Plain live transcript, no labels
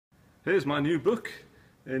Here's my new book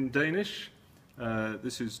in Danish.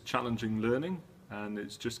 This is Challenging Learning, and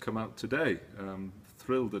it's just come out today. I'm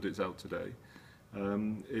thrilled that it's out today.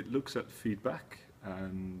 It looks at feedback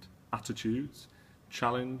and attitudes,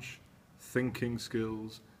 challenge, thinking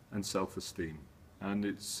skills, and self-esteem. And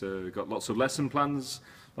it's got lots of lesson plans,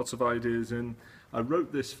 lots of ideas in. I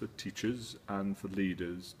wrote this for teachers and for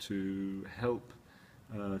leaders to help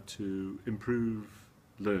to improve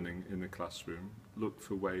learning in the classroom, look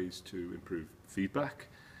for ways to improve feedback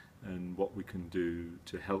and what we can do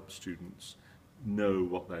to help students know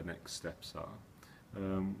what their next steps are.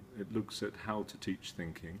 It looks at how to teach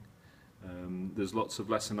thinking. There's lots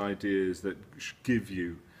of lesson ideas that give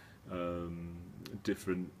you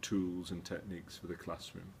different tools and techniques for the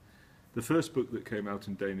classroom. The first book that came out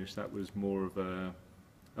in Danish, that was more of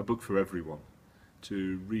a book for everyone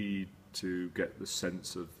to read, to get the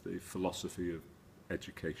sense of the philosophy of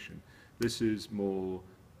education. This is more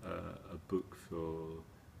a book for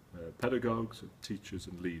pedagogues, teachers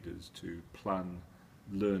and leaders to plan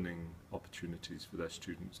learning opportunities for their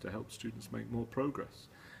students, to help students make more progress.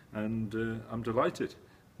 And I'm delighted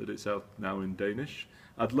that it's out now in Danish.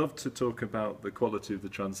 I'd love to talk about the quality of the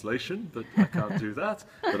translation, but I can't do that.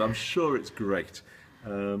 But I'm sure it's great.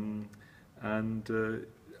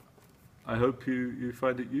 I hope you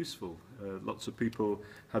find it useful. Lots of people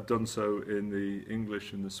have done so in the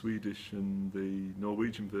English and the Swedish and the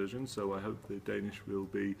Norwegian version, so I hope the Danish will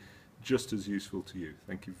be just as useful to you.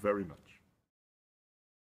 Thank you very much.